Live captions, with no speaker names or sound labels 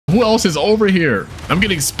Who else is over here? I'm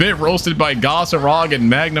getting spit roasted by Gossarog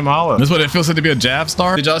and Magnamala. This is what it feels like to be a Jav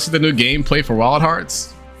star. Did y'all see the new gameplay for Wild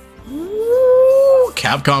Hearts? Ooh,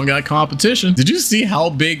 Capcom got competition. Did you see how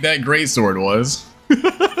big that greatsword was?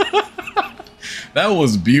 That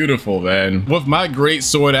was beautiful, man. With my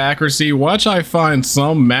greatsword accuracy, watch I find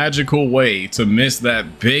some magical way to miss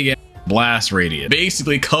that big blast radius.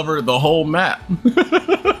 Basically covered the whole map.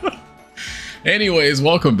 Anyways,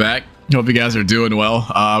 welcome back. Hope you guys are doing well.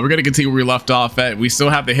 We're gonna continue where we left off at. We still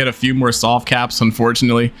have to hit a few more soft caps,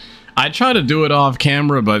 unfortunately. I try to do it off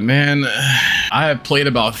camera, but man, I have played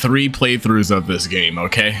about 3 playthroughs of this game,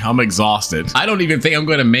 okay? I'm exhausted. I don't even think I'm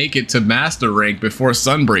gonna make it to master rank before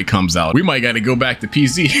Sunbreak comes out. We might gotta go back to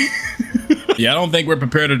PC. Yeah, I don't think we're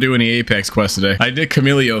prepared to do any Apex quests today. I did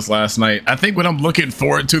Chameleos last night. I think what I'm looking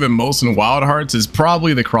forward to the most in Wild Hearts is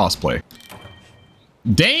probably the crossplay.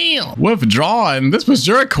 Damn! Withdrawn. This was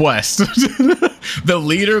your quest. The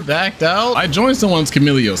leader backed out. I joined someone's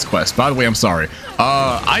Chameleos quest. By the way, I'm sorry.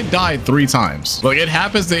 I died 3 times. Look, it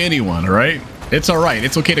happens to anyone, right? It's all right.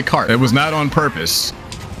 It's okay to cart. It was not on purpose.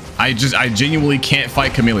 I genuinely can't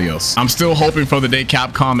fight Chameleos. I'm still hoping for the day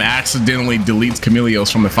Capcom accidentally deletes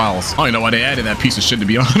Chameleos from the files. I don't know why they added that piece of shit, to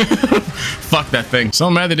be honest. Fuck that thing. So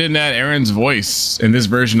mad they didn't add Aaron's voice in this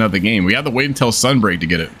version of the game. We have to wait until Sunbreak to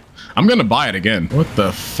get it. I'm gonna buy it again. What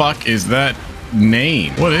the fuck is that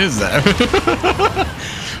name? What is that?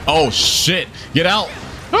 Oh shit, get out.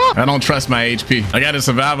 I don't trust my HP. I got the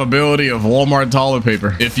survivability of Walmart toilet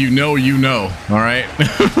paper. If you know, you know, all right?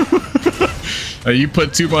 You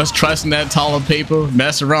put too much trust in that toilet paper,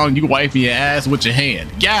 mess around, you wipe your ass with your hand.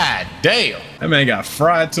 God damn. That man got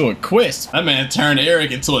fried to a crisp. That man turned Eric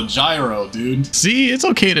into a gyro, dude. See, it's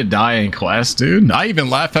okay to die in quests, dude. I even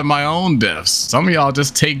laugh at my own deaths. Some of y'all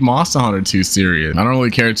just take Monster Hunter too serious. I don't really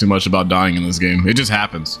care too much about dying in this game. It just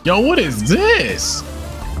happens. Yo, what is this?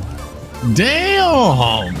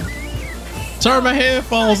 Damn. Turn my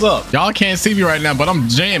headphones up. Y'all can't see me right now, but I'm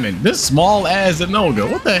jamming. This small ass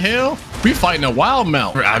Inoga. What the hell? We fighting a wild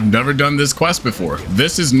mount. I've never done this quest before.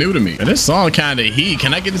 This is new to me. And this song kind of heat.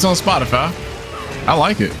 Can I get this on Spotify? I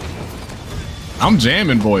like it. I'm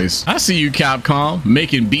jamming, boys. I see you, Capcom,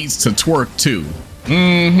 making beats to twerk too.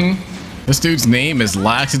 This dude's name is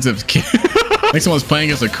Laxative Kid. I think someone's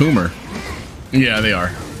playing as a Coomer. Yeah, they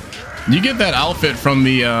are. You get that outfit from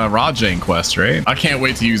the Rajang quest, right? I can't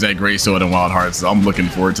wait to use that gray sword in Wild Hearts. I'm looking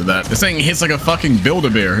forward to that. This thing hits like a fucking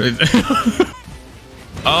Build-A-Bear.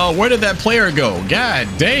 Where did that player go? God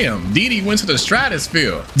damn. Didi went to the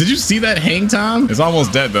stratosphere. Did you see that hang time? It's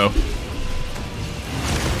almost dead though.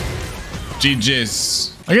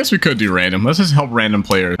 GG's. I guess we could do random. Let's just help random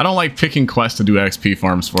players. I don't like picking quests to do XP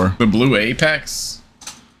farms for. The blue Apex?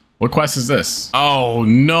 What quest is this? Oh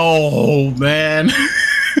no, man.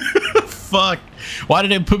 Fuck. Why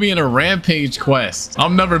did they put me in a rampage quest?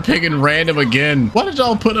 I'm never picking random again. Why did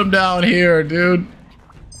y'all put him down here, dude?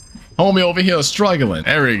 Homie over here is struggling.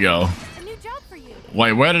 There we go. A new job for you.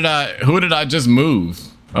 Wait, who did I just move?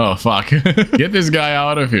 Oh, fuck. Get this guy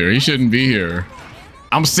out of here. He shouldn't be here.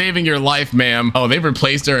 I'm saving your life, ma'am. Oh, they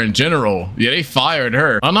replaced her in general. Yeah, they fired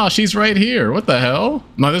her. Oh, no, she's right here. What the hell?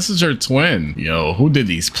 No, this is her twin. Yo, who did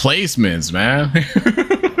these placements, man?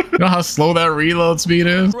 You know how slow that reload speed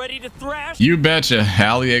is? Ready to thrash? You betcha,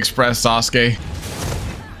 AliExpress Sasuke.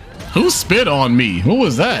 Who spit on me? What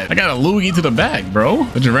was that? I got a loogie to the back, bro.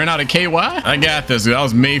 Did you run out of KY? I got this, dude. I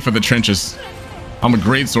was made for the trenches. I'm a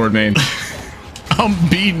great sword man. I'm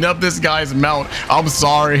beating up this guy's mount. I'm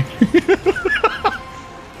sorry.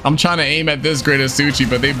 I'm trying to aim at this great Asuchi,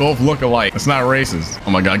 but they both look alike. It's not racist.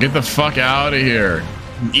 Oh my god, get the fuck out of here.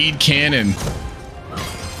 Eat cannon.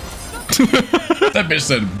 That bitch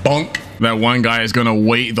said bunk. That one guy is gonna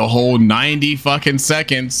wait the whole 90 fucking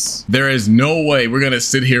seconds. There is no way we're gonna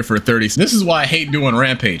sit here for 30. This is why I hate doing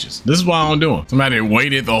rampages. This is why I don't do them. Somebody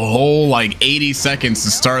waited the whole like 80 seconds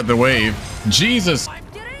to start the wave. Jesus.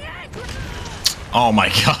 Oh my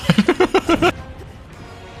god.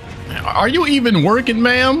 Are you even working,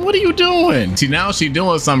 ma'am? What are you doing? See, now she's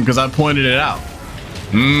doing something because I pointed it out.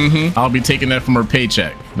 I'll be taking that from her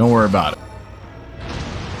paycheck. Don't worry about it.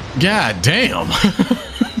 God damn.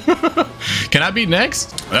 Can I be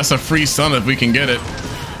next? That's a free sun if we can get it.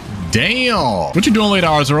 Damn. What you doing late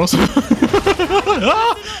hours, Rose?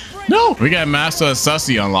 No. We got Master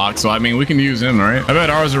Sussy unlocked, so I mean, we can use him, right? I bet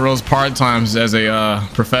Arzuro's part-times as a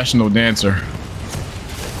professional dancer.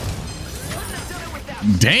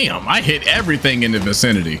 Damn, I hit everything in the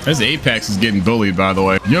vicinity. This Apex is getting bullied, by the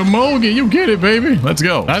way. Your Mogi, you get it, baby. Let's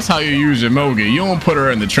go. That's how you use your Mogi. You don't put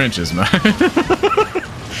her in the trenches, man.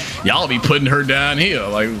 Y'all be putting her down here.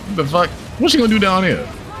 Like, what the fuck? What's she gonna do down here?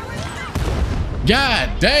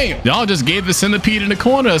 God damn. Y'all just gave the centipede in the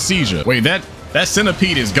corner a seizure. Wait, that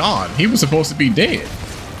centipede is gone. He was supposed to be dead.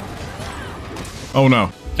 Oh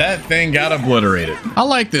no. That thing got obliterated. I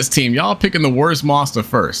like this team. Y'all picking the worst monster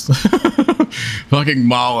first. Fucking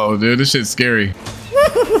Malo, dude. This shit's scary.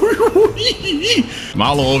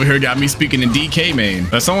 Malo over here got me speaking in DK main.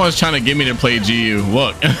 Someone's trying to get me to play GU.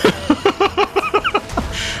 Look.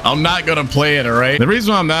 I'm not gonna play it, all right? The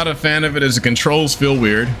reason why I'm not a fan of it is the controls feel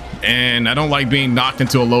weird, and I don't like being knocked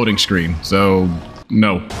into a loading screen, so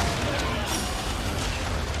no.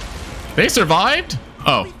 They survived?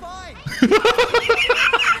 Oh.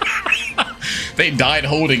 They died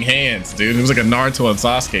holding hands, dude. It was like a Naruto and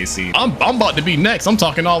Sasuke scene. I'm about to be next. I'm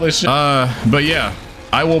talking all this shit. But yeah,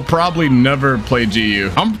 I will probably never play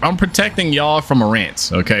GU. I'm protecting y'all from a rant,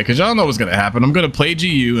 okay? Because y'all know what's gonna happen. I'm gonna play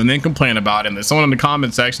GU and then complain about it, and then someone in the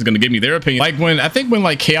comment section is gonna give me their opinion. Like when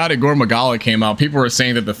like Chaotic Gormagala came out, people were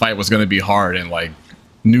saying that the fight was gonna be hard and like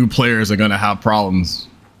new players are gonna have problems.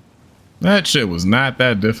 That shit was not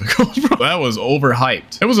that difficult, bro. That was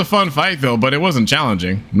overhyped. It was a fun fight though, but it wasn't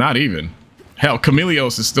challenging. Not even. Hell,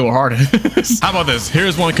 Chameleos is still hard. How about this?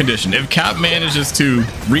 Here's one condition. If Cap manages to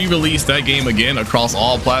re-release that game again across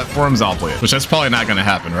all platforms, I'll play it. Which that's probably not gonna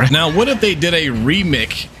happen, right? Now, what if they did a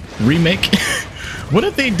remake? What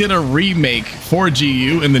if they did a remake for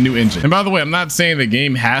GU in the new engine? And by the way, I'm not saying the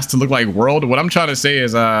game has to look like World. What I'm trying to say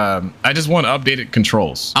is I just want updated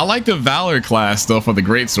controls. I like the Valor class though for the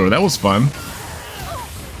Greatsword. That was fun.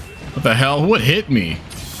 What the hell? What hit me?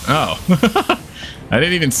 Oh. I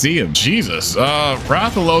didn't even see him. Jesus.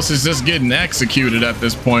 Rathalos is just getting executed at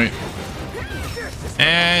this point.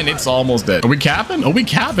 And it's almost dead. Are we capping? Are we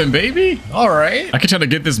capping, baby? All right. I can try to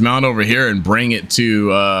get this mount over here and bring it to,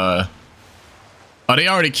 oh, they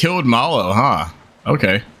already killed Malo, huh?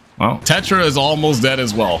 Okay. Well, Tetra is almost dead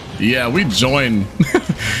as well. Yeah, we joined.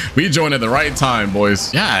 We joined at the right time,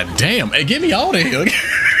 boys. God damn. Hey, get me out of here.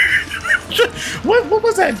 What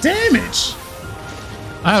was that damage?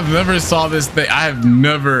 I have never saw this thing. I have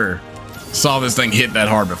never saw this thing hit that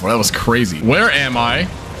hard before. That was crazy. Where am I?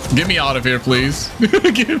 Get me out of here, please.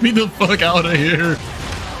 Get me the fuck out of here.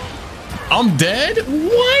 I'm dead?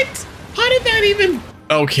 What? How did that even...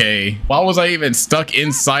 Okay. Why was I even stuck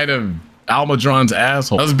inside of Almudron's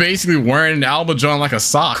asshole? I was basically wearing Almudron like a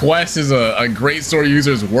sock. Quest is a great sword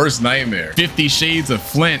user's worst nightmare. 50 Shades of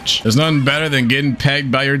Flinch. There's nothing better than getting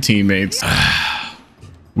pegged by your teammates.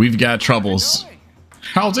 We've got troubles.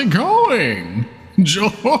 How's it going, Joe?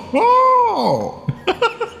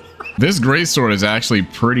 This greatsword is actually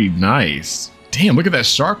pretty nice. Damn, look at that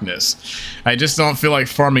sharpness. I just don't feel like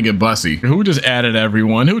farming a bussy. Who just added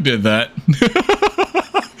everyone? Who did that?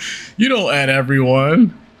 You don't add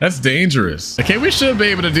everyone. That's dangerous. Okay, we should be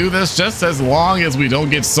able to do this just as long as we don't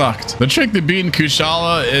get sucked. The trick to beating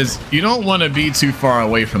Kushala is you don't want to be too far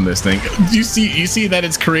away from this thing. You see that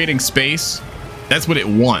it's creating space? That's what it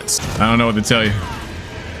wants. I don't know what to tell you.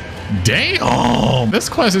 Damn, this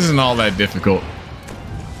quest isn't all that difficult.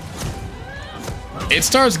 It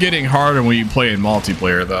starts getting harder when you play in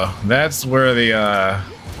multiplayer though. That's where the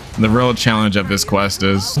real challenge of this quest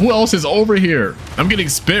is. Who else is over here? I'm getting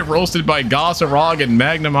spit roasted by Gossarog and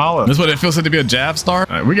Magnamala. This is what it feels like to be a Jab Star.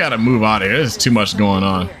 All right, we gotta move out of here. There's too much going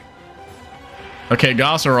on. Okay,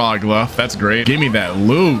 Gossarog left. That's great. Give me that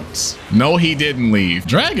loot. No, he didn't leave.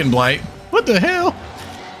 Dragon Blight? What the hell?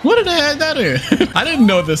 What did I add that in? I didn't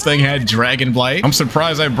know this thing had Dragon Blight. I'm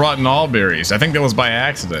surprised I brought in all berries. I think that was by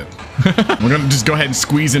accident. We're gonna just go ahead and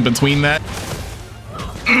squeeze in between that.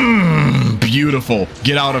 Beautiful.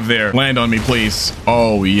 Get out of there. Land on me, please.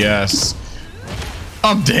 Oh, yes.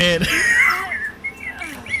 I'm dead.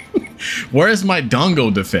 Where's my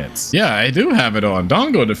Dongo defense? Yeah, I do have it on.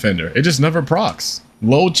 Dongo Defender. It just never procs.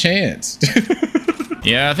 Low chance.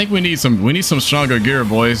 Yeah, I think we need some stronger gear,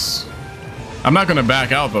 boys. I'm not gonna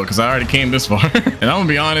back out though, because I already came this far. And I'm gonna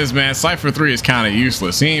be honest, man, Cypher 3 is kind of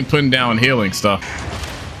useless. He ain't putting down healing stuff.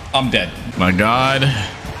 I'm dead. My God.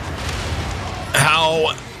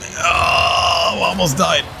 How? Oh, almost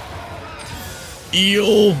died.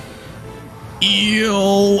 Eel.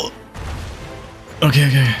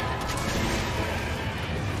 Okay.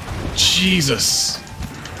 Jesus.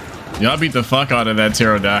 Y'all beat the fuck out of that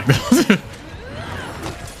pterodactyl.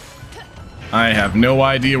 I have no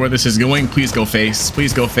idea where this is going. Please go face.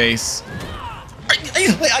 Please go face.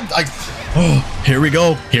 Oh, here we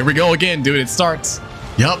go. Here we go again, dude. It starts.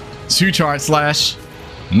 Yup. 2-chart slash.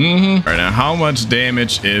 All right, now how much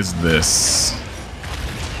damage is this?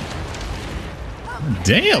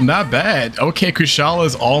 Damn, not bad. Okay, Kushala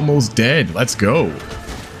is almost dead. Let's go.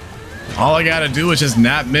 All I gotta do is just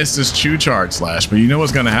not miss this 2-chart slash, but you know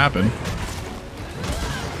what's gonna happen.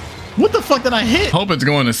 What the fuck did I hit? Hope it's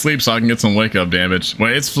going to sleep so I can get some wake up damage.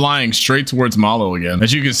 Well, it's flying straight towards Malo again.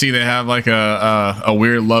 As you can see, they have like a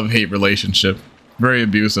weird love-hate relationship. Very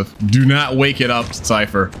abusive. Do not wake it up,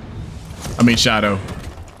 Cypher. I mean, Shadow.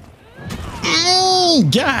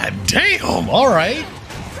 God damn. All right.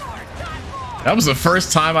 That was the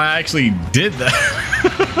first time I actually did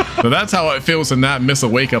that. So that's how it feels to not miss a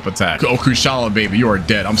wake up attack. Oh, Kushala, baby, you are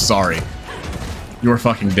dead. I'm sorry. You are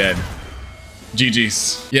fucking dead.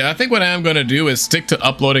 GG's. Yeah, I think what I am going to do is stick to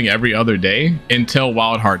uploading every other day until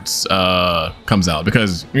Wild Hearts comes out,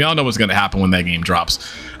 because we all know what's going to happen when that game drops.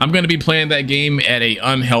 I'm going to be playing that game at a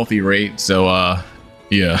unhealthy rate. So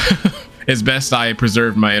yeah, it's best I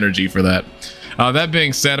preserve my energy for that. That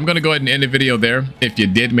being said, I'm going to go ahead and end the video there. If you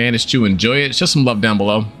did manage to enjoy it, show some love down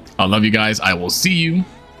below. I love you guys. I will see you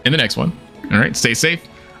in the next one. All right, stay safe.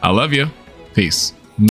 I love you. Peace.